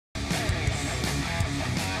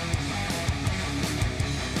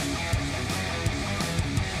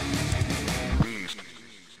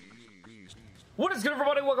What is good,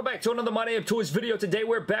 everybody? Welcome back to another My Damn Toys video. Today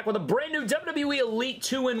we're back with a brand new WWE Elite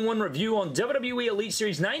 2-in-1 review on WWE Elite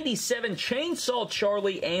Series 97 Chainsaw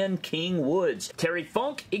Charlie and King Woods. Terry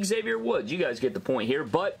Funk, Xavier Woods. You guys get the point here,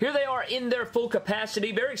 but here they are in their full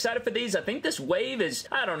capacity. Very excited for these. I think this wave is,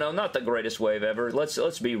 I don't know, not the greatest wave ever.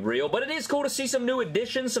 Let's be real, but it is cool to see some new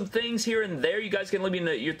additions, some things here and there. You guys can leave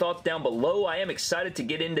me your thoughts down below. I am excited to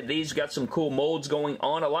get into these. We've got some cool molds going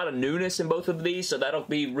on. A lot of newness in both of these, so that'll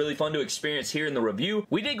be really fun to experience here in the review.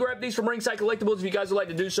 We did grab these from Ringside Collectibles. If you guys would like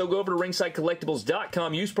to do so, go over to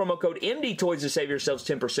ringsidecollectibles.com. Use promo code MDTOYS to save yourselves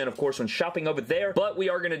 10%, of course, when shopping over there. But we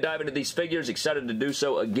are going to dive into these figures. Excited to do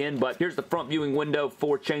so again. But here's the front viewing window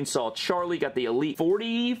for Chainsaw Charlie. Got the Elite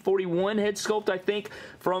 41 head sculpt, I think,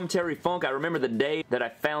 from Terry Funk. I remember the day that I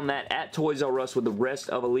found that at Toys R Us with the rest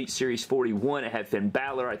of Elite Series 41. It had Finn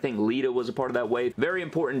Balor. I think Lita was a part of that wave. Very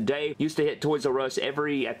important day. Used to hit Toys R Us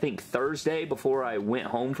every, I think, Thursday before I went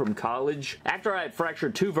home from college. After I had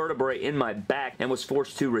fractured 2 vertebrae in my back and was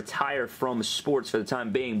forced to retire from sports for the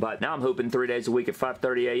time being, but now I'm hooping 3 days a week at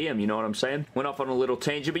 5:30 a.m. You know what I'm saying? Went off on a little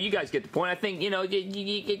tangent, but you guys get the point. I think, you know,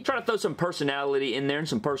 you try to throw some personality in there and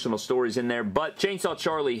some personal stories in there, but Chainsaw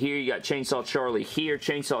Charlie here, you got Chainsaw Charlie here,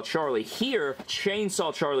 Chainsaw Charlie here,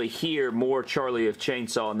 Chainsaw Charlie here, more Charlie of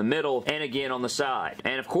Chainsaw in the middle, and again on the side.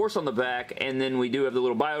 And of course on the back, and then we do have the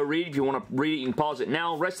little bio read. If you want to read it, you can pause it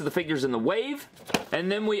now. Rest of the figures in the wave.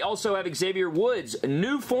 And then we also have Xavier Woods.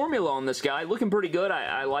 New formula on this guy. Looking pretty good.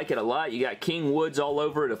 I like it a lot. You got King Woods all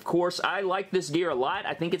over it, of course. I like this gear a lot.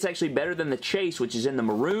 I think it's actually better than the Chase, which is in the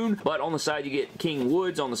maroon. But on the side, you get King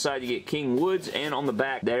Woods. On the side, you get King Woods. And on the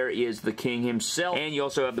back, there is the King himself. And you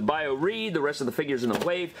also have the bio read, the rest of the figures in the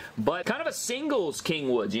wave. But kind of a singles King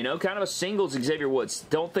Woods, you know? Kind of a singles Xavier Woods.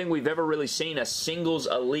 Don't think we've ever really seen a singles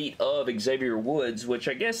Elite of Xavier Woods, which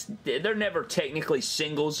I guess they're never technically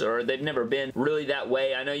singles, or they've never been really that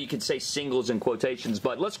way. I know you could say singles in quotations,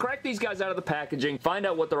 but let's crack these guys out of the packaging, find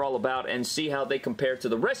out what they're all about, and see how they compare to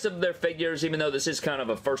the rest of their figures, even though this is kind of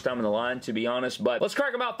a first time in the line, to be honest. But let's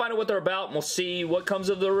crack them out, find out what they're about, and we'll see what comes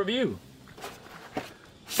of the review.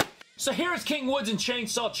 So here is King Woods and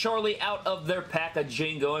Chainsaw Charlie out of their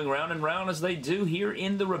packaging, going round and round as they do here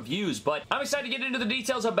in the reviews. But I'm excited to get into the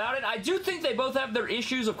details about it. I do think they both have their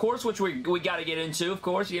issues, of course, which we got to get into, of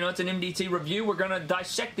course. You know, it's an MDT review. We're going to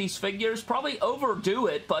dissect these figures. Probably overdo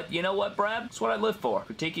it, but you know what, Brad? That's what I live for.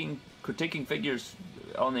 Critiquing figures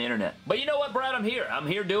on the internet. But you know what, Brad? I'm here. I'm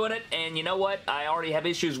here doing it, and you know what? I already have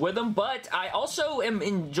issues with them, but I also am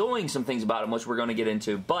enjoying some things about them, which we're going to get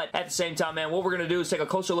into. But at the same time, man, what we're going to do is take a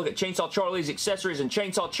closer look at Chainsaw Charlie's accessories and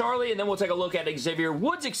Chainsaw Charlie, and then we'll take a look at Xavier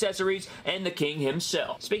Woods' accessories and the King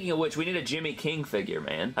himself. Speaking of which, we need a Jimmy King figure,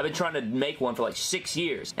 man. I've been trying to make one for like 6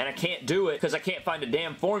 years, and I can't do it because I can't find a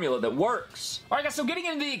damn formula that works. Alright guys, so getting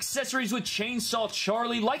into the accessories with Chainsaw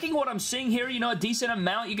Charlie, liking what I'm seeing here, you know, a decent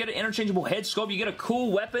amount. You get an interchangeable head sculpt, you get a cool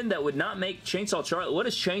weapon that would not make Chainsaw Charlie. What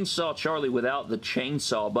is Chainsaw Charlie without the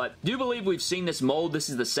chainsaw? But do believe we've seen this mold. This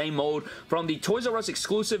is the same mold from the Toys R Us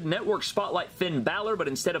exclusive Network Spotlight Finn Balor, but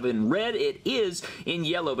instead of in red, it is in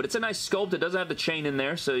yellow. But it's a nice sculpt. It doesn't have the chain in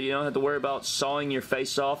there, so you don't have to worry about sawing your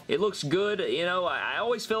face off. It looks good. You know, I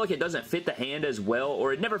always feel like it doesn't fit the hand as well,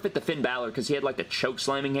 or it never fit the Finn Balor because he had like the choke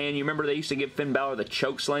slamming hand. You remember they used to give Finn Balor the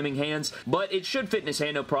choke slamming hands? But it should fit in his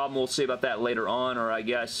hand, no problem. We'll see about that later on, or I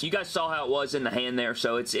guess you guys saw how it was in the hand there,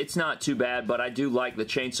 so it's not too bad, but I do like the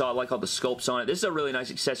chainsaw. I like all the sculpts on it. This is a really nice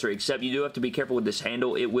accessory, except you do have to be careful with this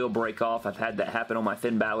handle. It will break off. I've had that happen on my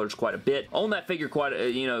Finn Balor's quite a bit. Own that figure quite,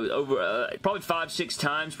 you know, over probably 5-6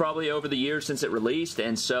 times probably over the years since it released,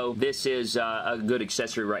 and so this is a good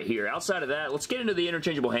accessory right here. Outside of that, let's get into the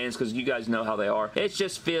interchangeable hands because you guys know how they are. It's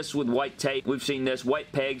just fists with white tape. We've seen this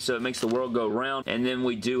white peg, so it makes the world go round, and then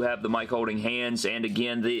we do have the mic holding hands, and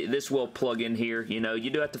again, this will plug in here. You know, you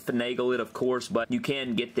do have to finagle it, of course, but you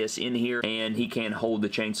can get this in here, and he can hold the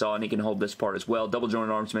chainsaw, and he can hold this part as well. Double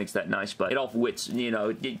jointed arms makes that nice, but it all wits, you know,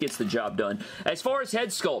 it gets the job done. As far as head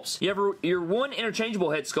sculpts, you have your one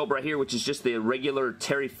interchangeable head sculpt right here, which is just the regular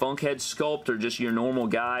Terry Funk head sculpt, or just your normal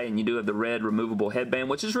guy, and you do have the red removable headband,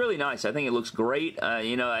 which is really nice. I think it looks great.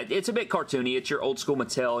 You know, it's a bit cartoony. It's your old school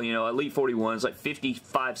Mattel, you know, Elite 41. It's like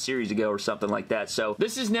 55 series ago or something like that, so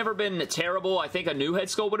this has never been terrible. I think a new head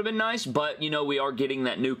sculpt would have been nice, but, you know, we are getting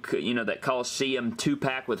that new, you know, that Coliseum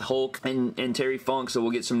 2-pack with Hulk and Terry Funk, so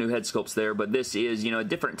we'll get some new head sculpts there, but this is, you know, a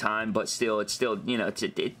different time, but still, it's still, you know, it's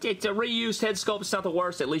a reused head sculpt. It's not the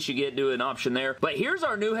worst. At least you get to an option there. But here's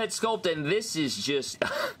our new head sculpt, and this is just,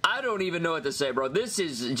 I don't even know what to say, bro. This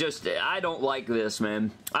is just, I don't like this,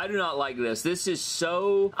 man. I do not like this. This is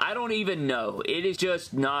so, I don't even know. It is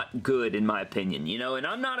just not good, in my opinion, you know, and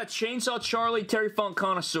I'm not a Chainsaw Charlie Terry Funk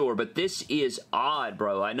connoisseur, but this is odd,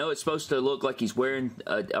 bro. I know it's supposed to look like he's wearing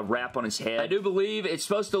a wrap on his head. I do believe it's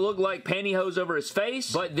supposed to look like pantyhose over his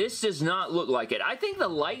face, but this does not look like it. I think the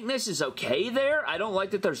likeness is okay there. I don't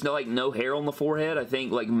like that there's no hair on the forehead. I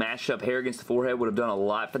think like mashed up hair against the forehead would have done a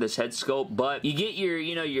lot for this head sculpt, but you get your,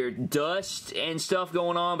 you know, your dust and stuff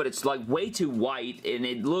going on, but it's like way too white, and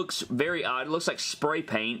it looks very odd. It looks like spray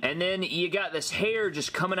paint, and then you got this hair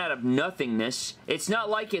just coming out of nothingness. It's not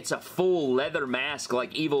like it's a full leather mask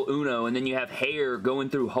like Evil Uno, and then you have hair going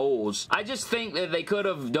through holes. I just think that they could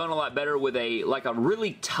have done a lot better with a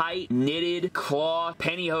really tight knitted cloth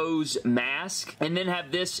pantyhose mask, and then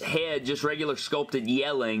have this head just regular sculpted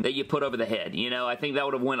yelling that you put over the head. You know, I think that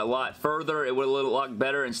would have went a lot further. It would have looked a lot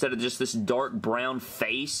better instead of just this dark brown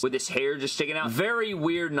face with this hair just sticking out. Very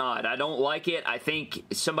weird nod. I don't like it. I think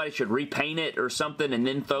somebody should repaint it or something and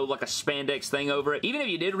then throw like a spandex thing over it. Even if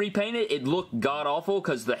you did repaint it, it'd look god-awful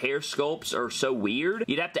because the hair sculpts are so weird.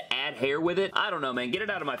 You'd have to add hair with it. I don't know, man. Get it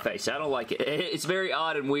out of my face. I don't like it. It's very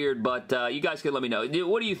odd and weird, but you guys can let me know.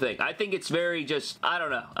 What do you think? I think it's very just, I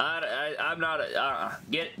don't know. I'm not,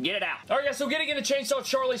 get it out. Alright guys, so getting into Chainsaw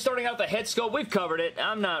Charlie, starting out the head sculpt, we've covered it.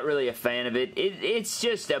 I'm not really a fan of it. It's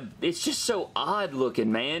just so odd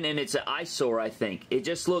looking, man, and it's an eyesore, I think. It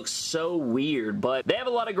just looks so weird, but they have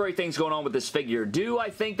a lot of great things going on with this figure. Do I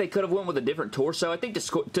think they could have went with a different torso? I think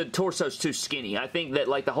the torso's too skinny. I think that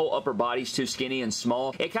like the whole upper body's too skinny and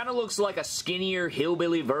small. It kind of looks like a skinnier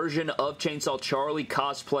hillbilly version of Chainsaw Charlie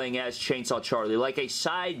cosplaying as Chainsaw Charlie, like a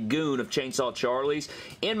side goon of Chainsaw Charlie's,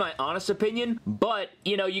 in my honest opinion. But,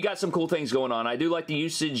 you know, you got some cool things going on. I do like the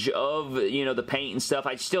usage of, you know, the paint and stuff.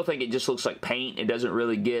 I still think it just looks like paint. It doesn't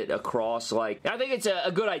really get across, like, I think it's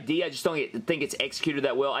a good idea. I just don't think it's executed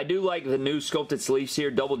that well. I do like the new sculpted sleeves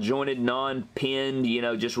here, double jointed, non-pinned, you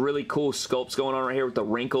know, just really cool sculpts going on right here with the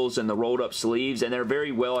wrinkles and the rolled up sleeves, and they're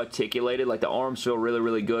very well articulated. Like the arms feel really,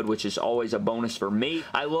 really good, which is always a bonus for me.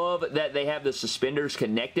 I love that they have the suspenders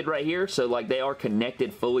connected right here, so like they are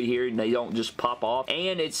connected fully here and they don't just pop off,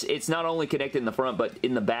 and it's not only connected in the front but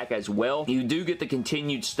in the back as well. You do get the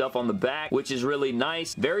continued stuff on the back, which is really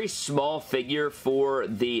nice. Very small figure for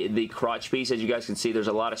the crotch piece. As you guys can see, there's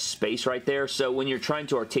a lot of space right there, so when you're trying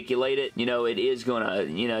to articulate it, you know, it is gonna,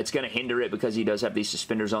 you know, it's gonna hinder it because he does have these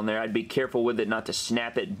suspenders on there. I'd be careful with it not to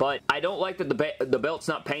snap it, but I don't like that the belt's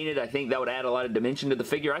not painted. I think that would add a lot of dimension to the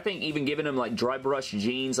figure. I think even giving him like dry brush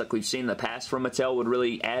jeans like we've seen in the past from Mattel would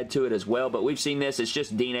really add to it as well, but we've seen this. It's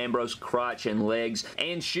just Dean Ambrose crotch and legs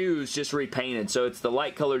and shoes just repainted, so it's the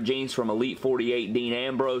light colored jeans from Elite 48 Dean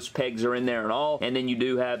Ambrose. Pegs are in there and all, and then you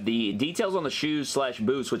do have the details on the shoes slash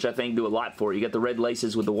boots, which I think do a lot for it. You got the red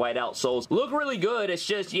laces with the white outsoles. Look really good. It's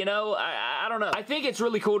just, you know, I don't know. I think it's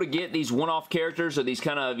really cool to get these one-off characters, or these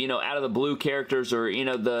kind of, you know, out of the blue characters, or, you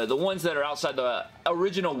know, the ones that are outside the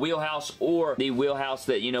original wheelhouse or the wheelhouse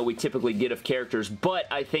that, you know, we typically get of characters, but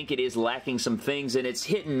I think it is lacking some things, and it's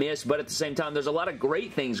hit and miss, but at the same time, there's a lot of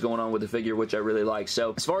great things going on with the figure, which I really like.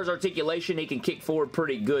 So as far as articulation, he can kick forward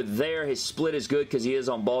pretty good there. His split is good because he is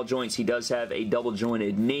on ball joints. He does have a double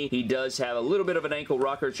jointed knee. He does have a little bit of an ankle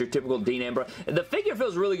rocker. It's your typical Dean Ambrose. The figure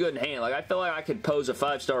feels really good in hand. Like, I feel like I could pose a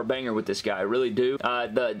 5-star banger with this guy. I really do.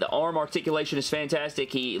 The arm articulation is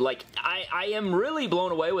fantastic. I am really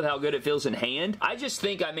blown away with how good it feels in hand. I just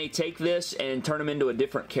think I may take this and turn him into a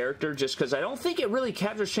different character, just because I don't think it really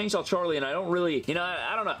captures Chainsaw Charlie, and I don't really, you know,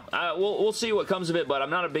 I don't know. We'll see what comes of it, but I'm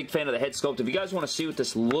not a big fan of the head sculpt. If you guys want to see what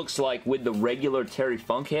this looks like with the regular Terry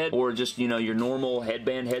Funk head, or just, you know, your normal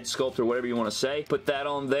headband head sculpt, or whatever you want to say, put that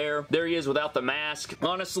on there. There he is without the mask.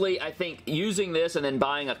 Honestly, I think using this and then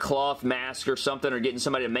buying a cloth mask or something, or getting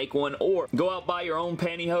somebody to make one, or go out buy your own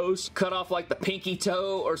pantyhose, cut off like the pinky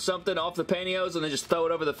toe or something off the pantyhose, and then just throw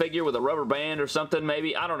it over the figure with a rubber band or something,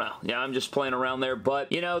 maybe. I don't know. Yeah, I'm just playing around there,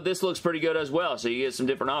 but, you know, this looks pretty good as well, so you get some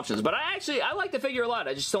different options. But I like the figure a lot.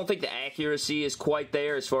 I just don't think the accuracy is quite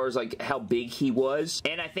there as far as, like, how big he was,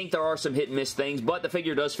 and I think there are some hit and miss things, but the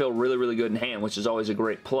figure does feel really, really good in hand, which is always a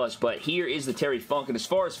great plus. But here is the Terry Funk, and as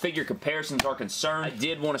far as figure comparisons are concerned, I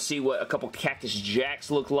did want to see what a couple Cactus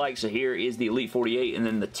Jacks look like, so here is the Elite 48, and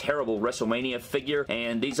then the terrible WrestleMania figure,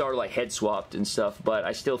 and these are, like, head swapped and stuff, but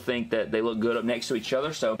I still think that they look good up next to each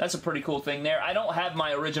other, so that's a pretty cool thing there. I don't have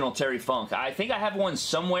my original Terry Funk. I think I have one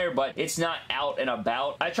somewhere, but it's not out and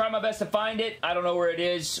about. I try my best to find it. I don't know where it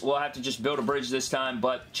is. Well, we'll have to just build a bridge this time,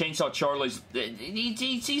 but Chainsaw Charlie's,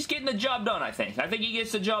 he's getting the job done, I think. I think he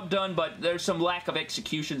gets the job done, but there's some lack of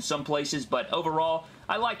execution some places, but overall,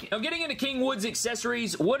 I like it. Now, getting into King Wood's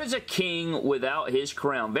accessories, what is a king without his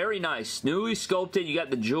crown? Very nice. Newly sculpted. You got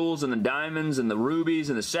the jewels and the diamonds and the rubies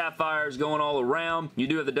and the sapphires going all around. You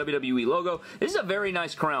do have the WWE logo. This is a very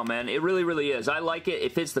nice crown, man. It really, really is. I like it.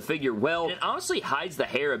 It fits the figure well. It honestly hides the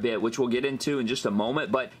hair a bit, which we'll get into in just a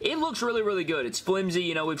moment, but it looks really, really good. It's flimsy.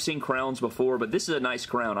 You know, we've seen crowns before, but this is a nice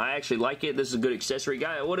crown. I actually like it. This is a good accessory.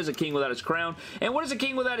 Guy, what is a king without his crown? And what is a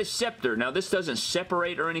king without his scepter? Now, this doesn't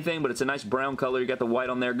separate or anything, but it's a nice brown color. You got the white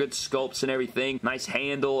on there. Good sculpts and everything. Nice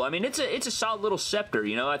handle. I mean, it's a solid little scepter,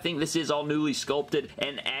 you know. I think this is all newly sculpted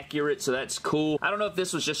and accurate, so that's cool. I don't know if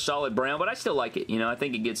this was just solid brown, but I still like it. You know, I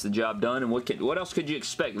think it gets the job done, and what else could you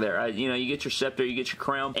expect there? You know, you get your scepter, you get your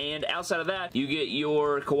crown, and outside of that, you get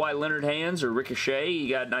your Kawhi Leonard hands or Ricochet. You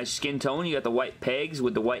got nice skin tone. You got the white pegs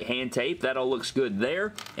with the white hand tape. That all looks good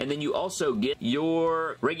there. And then you also get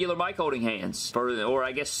your regular mic holding hands, or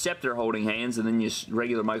I guess scepter holding hands, and then just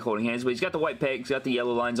regular mic holding hands. But he's got the white pegs, got the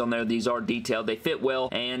yellow lines on there. These are detailed. They fit well,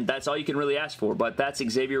 and that's all you can really ask for, but that's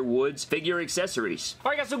Xavier Woods figure accessories.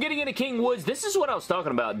 Alright guys, so getting into King Woods, this is what I was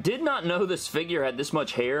talking about. Did not know this figure had this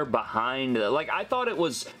much hair behind. Like, I thought it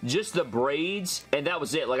was just the braids, and that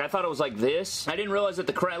was it. Like, I thought it was like this. I didn't realize that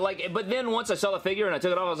the crown, like, but then once I saw the figure and I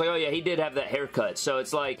took it off, I was like, oh yeah, he did have that haircut. So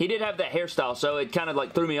it's like, he did have that hairstyle, so it kind of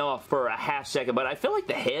like threw me off for a half second, but I feel like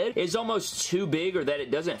the head is almost too big, or that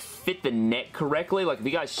it doesn't fit the neck correctly. Like, if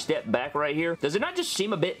you guys step back right here, does it not just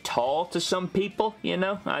seem a bit tall to some people, you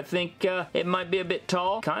know? I think it might be a bit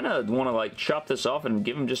tall. Kind of want to like chop this off and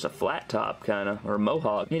give him just a flat top, kind of, or a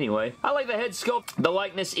mohawk. Anyway, I like the head sculpt. The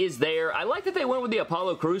likeness is there. I like that they went with the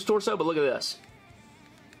Apollo Crews torso, but look at this.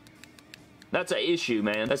 That's an issue,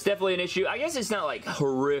 man. That's definitely an issue. I guess it's not, like,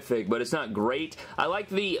 horrific, but it's not great. I like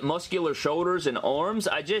the muscular shoulders and arms.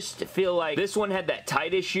 I just feel like this one had that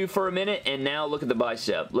tight issue for a minute, and now look at the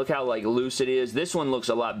bicep. Look how, like, loose it is. This one looks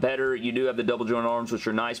a lot better. You do have the double joint arms, which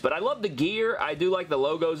are nice, but I love the gear. I do like the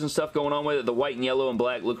logos and stuff going on with it. The white and yellow and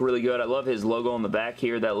black look really good. I love his logo on the back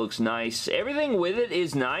here. That looks nice. Everything with it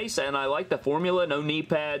is nice, and I like the formula. No knee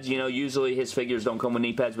pads. You know, usually his figures don't come with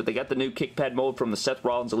knee pads, but they got the new kick pad mold from the Seth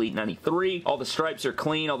Rollins Elite 93. All the stripes are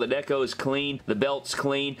clean. All the deco is clean. The belt's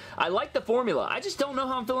clean. I like the formula. I just don't know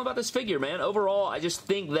how I'm feeling about this figure, man. Overall, I just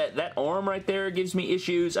think that that arm right there gives me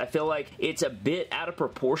issues. I feel like it's a bit out of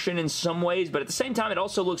proportion in some ways, but at the same time, it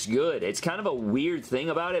also looks good. It's kind of a weird thing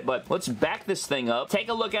about it, but let's back this thing up. Take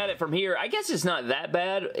a look at it from here. I guess it's not that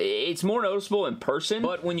bad. It's more noticeable in person,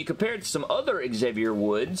 but when you compare it to some other Xavier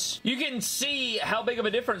Woods, you can see how big of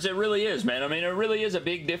a difference it really is, man. I mean, it really is a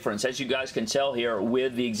big difference, as you guys can tell here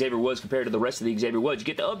with the Xavier Woods compared to the rest of the Xavier Woods. You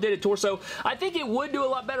get the updated torso. I think it would do a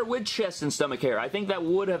lot better with chest and stomach hair. I think that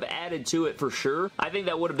would have added to it for sure. I think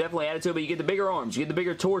that would have definitely added to it, but you get the bigger arms, you get the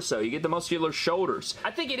bigger torso, you get the muscular shoulders.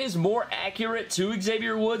 I think it is more accurate to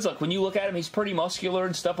Xavier Woods. Like, when you look at him, he's pretty muscular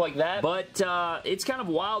and stuff like that, but it's kind of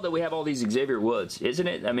wild that we have all these Xavier Woods, isn't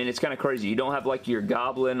it? I mean, it's kind of crazy. You don't have, like, your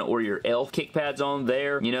Goblin or your Elf kick pads on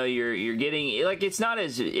there. You know, you're getting, like, it's not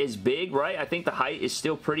as big, right? I think the height is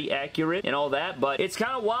still pretty accurate and all that, but it's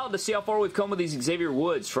kind of wild to see how far we've come with these Xavier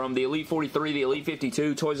Woods, from the Elite 43, the Elite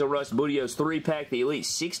 52, Toys R Us Booty-O's 3-pack, the Elite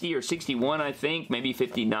 60 or 61, I think, maybe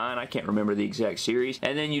 59, I can't remember the exact series,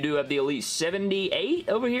 and then you do have the Elite 78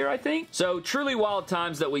 over here, I think. So, truly wild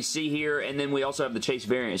times that we see here, and then we also have the Chase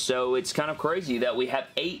variant, so it's kind of crazy that we have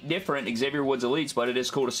 8 different Xavier Woods Elites, but it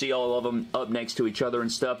is cool to see all of them up next to each other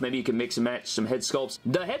and stuff. Maybe you can mix and match some head sculpts.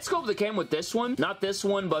 The head sculpt that came with this one, not this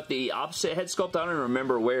one, but the opposite head sculpt, I don't even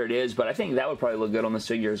remember where it is, but I think that would probably look good on this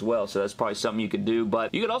figure as well, so that's probably something you could do,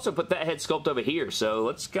 but you could also put that head sculpt over here, so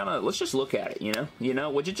let's just look at it, you know,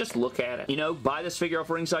 would you just look at it? You know, buy this figure off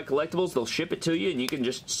Ringside Collectibles, they'll ship it to you, and you can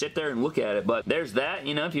just sit there and look at it, but there's that,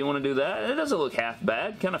 you know, if you want to do that. It doesn't look half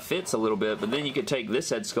bad, kind of fits a little bit, but then you could take this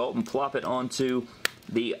head sculpt and plop it onto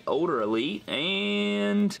the older Elite,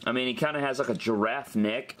 and I mean, he kind of has like a giraffe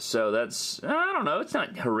neck, so that's, I don't know, it's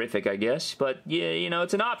not horrific, I guess, but yeah, you know,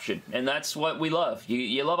 it's an option, and that's what we love.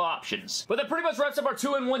 You love options. But that pretty much wraps up our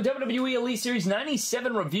 2-in-1 WWE Elite Series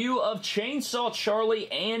 97 review of Chainsaw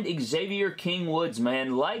Charlie and Xavier King Woods,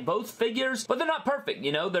 man. Like both figures, but they're not perfect,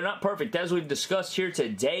 you know, they're not perfect, as we've discussed here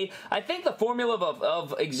today. I think the formula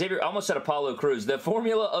of Xavier, I almost said Apollo Crews, the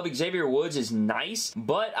formula of Xavier Woods is nice,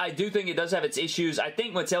 but I do think it does have its issues. I think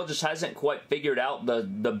think Mattel just hasn't quite figured out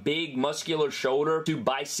the big muscular shoulder to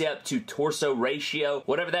bicep to torso ratio,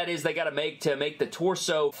 whatever that is they got to make the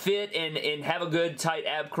torso fit and have a good tight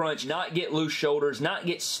ab crunch, not get loose shoulders, not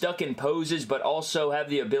get stuck in poses, but also have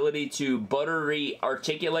the ability to buttery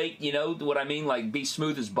articulate, you know what I mean, like be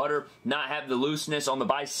smooth as butter, not have the looseness on the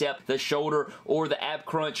bicep, the shoulder, or the ab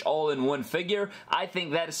crunch all in one figure. I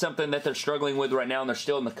think that is something that they're struggling with right now, and they're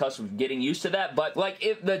still in the cusp of getting used to that. But like,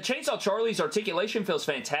 if the Chainsaw Charlie's articulation feels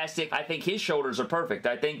fantastic, I think his shoulders are perfect.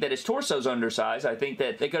 I think that his torso's undersized. I think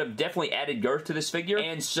that they could have definitely added girth to this figure,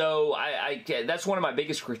 and so that's one of my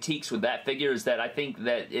biggest critiques with that figure, is that I think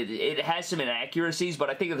that it has some inaccuracies, but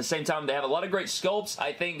I think at the same time they have a lot of great sculpts.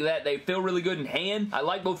 I think that they feel really good in hand. I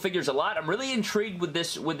like both figures a lot. I'm really intrigued with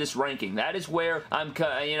this ranking. That is where I'm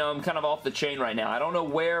kind of off the chain right now. I don't know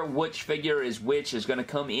which figure is going to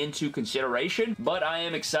come into consideration, but I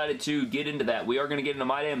am excited to get into that. We are going to get into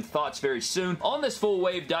my damn thoughts very soon on this full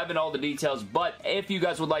wave, dive into all the details, but if you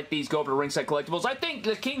guys would like these, go over to Ringside Collectibles. I think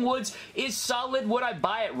the King Woods is solid. Would I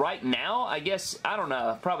buy it right now? I guess, I don't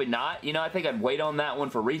know. Probably not. You know, I think I'd wait on that one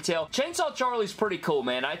for retail. Chainsaw Charlie's pretty cool,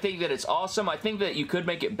 man. I think that it's awesome. I think that you could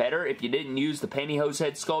make it better if you didn't use the pantyhose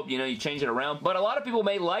head sculpt. You know, you change it around, but a lot of people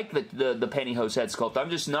may like the pantyhose head sculpt.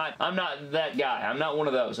 I'm not that guy. I'm not one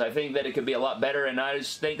of those. I think that it could be a lot better, and I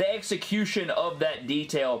just think the execution of that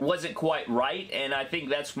detail wasn't quite right, and I think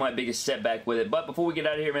that's my biggest setback with it. But before we get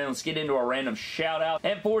out of here, man, let's get into our random shout out.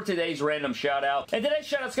 And for today's random shout out, and today's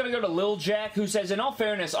shout out's gonna go to Lil Jack, who says, in all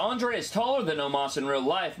fairness, Andre is taller than Omos in real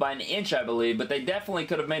life by an inch, I believe, but they definitely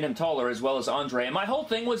could have made him taller as well as Andre. And my whole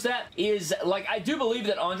thing was that is, like, I do believe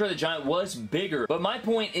that Andre the Giant was bigger, but my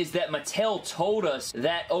point is that Mattel told us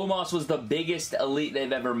that Omos was the biggest Elite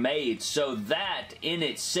they've ever made, so that in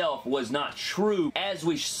itself was not true as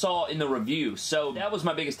we saw in the review. So that was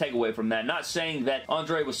my biggest takeaway from that. Not saying that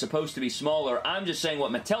Andre was supposed to be smaller, I'm just saying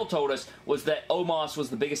what Mattel told us was that Omos was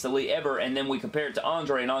the biggest Elite ever, and then we compared it to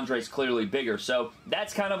Andre, and Andre's clearly bigger. So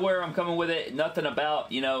that's kind of where I'm coming with it. Nothing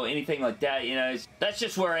about, you know, anything like that, you know, that's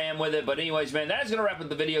just where I am with it. But anyways, man, that is going to wrap up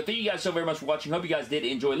the video. Thank you guys so very much for watching. Hope you guys did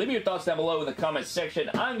enjoy. Leave me your thoughts down below in the comments section.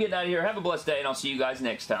 I'm getting out of here. Have a blessed day, and I'll see you guys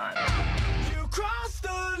next time. You crossed the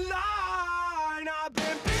line.